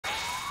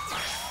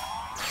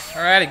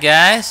Alrighty,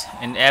 guys,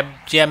 in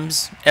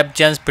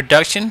EBGEMS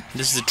production.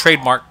 This is a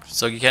trademark,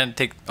 so you can't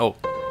take. Oh,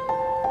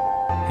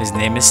 his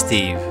name is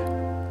Steve.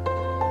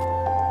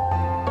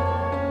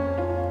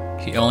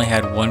 He only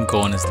had one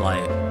goal in his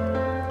life,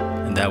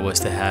 and that was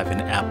to have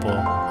an apple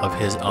of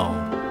his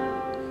own.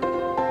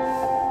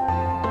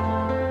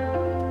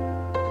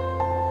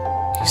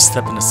 He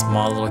slept in a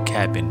small little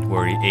cabin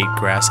where he ate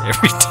grass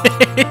every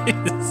day.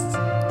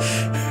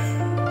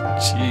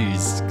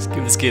 Jeez, just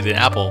give this kid an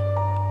apple.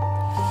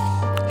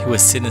 He would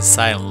sit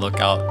inside and look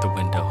out the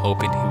window,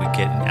 hoping he would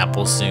get an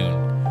apple soon.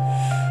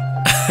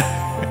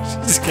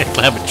 Just can't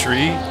climb a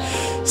tree.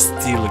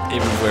 Steve looked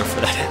everywhere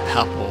for that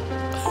apple.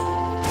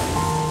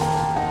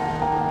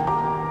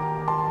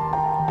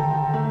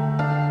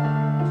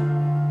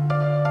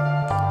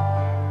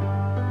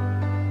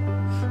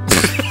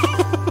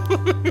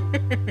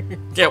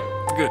 Yeah,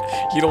 good.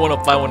 You don't want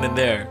to find one in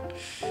there.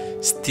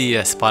 Steve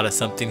has spotted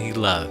something he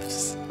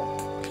loves.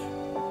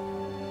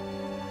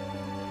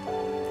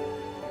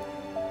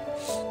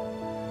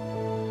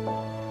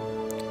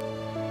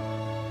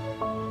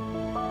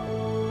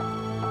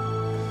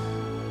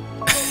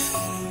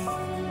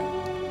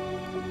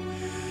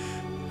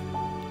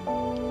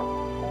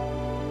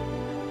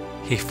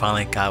 He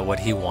finally got what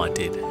he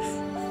wanted.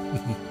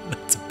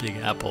 That's a big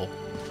apple.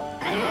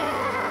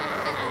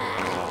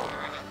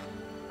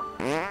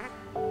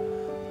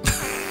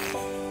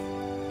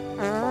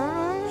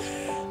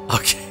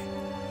 Okay.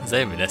 Was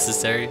that even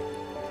necessary?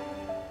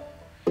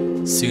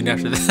 Soon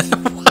after that,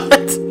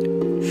 what?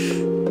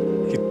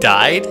 He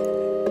died?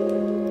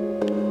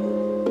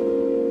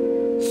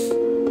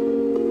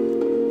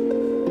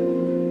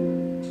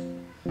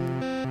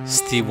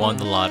 Steve won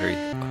the lottery.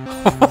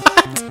 What?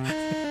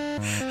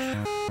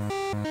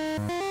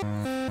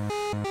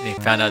 And he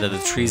found out that the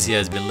trees he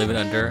has been living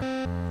under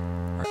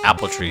are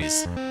apple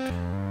trees.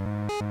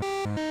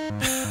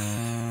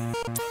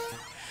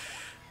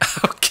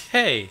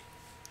 Okay.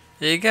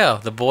 There you go.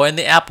 The Boy and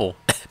the Apple.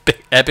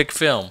 Epic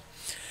film.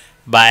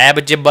 By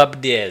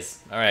EJBERMUDEZ.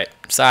 Alright.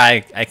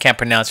 Sorry, I can't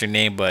pronounce your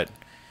name, but,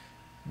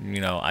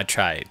 you know, I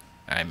tried.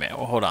 Alright, man.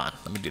 Well, hold on.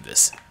 Let me do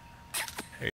this.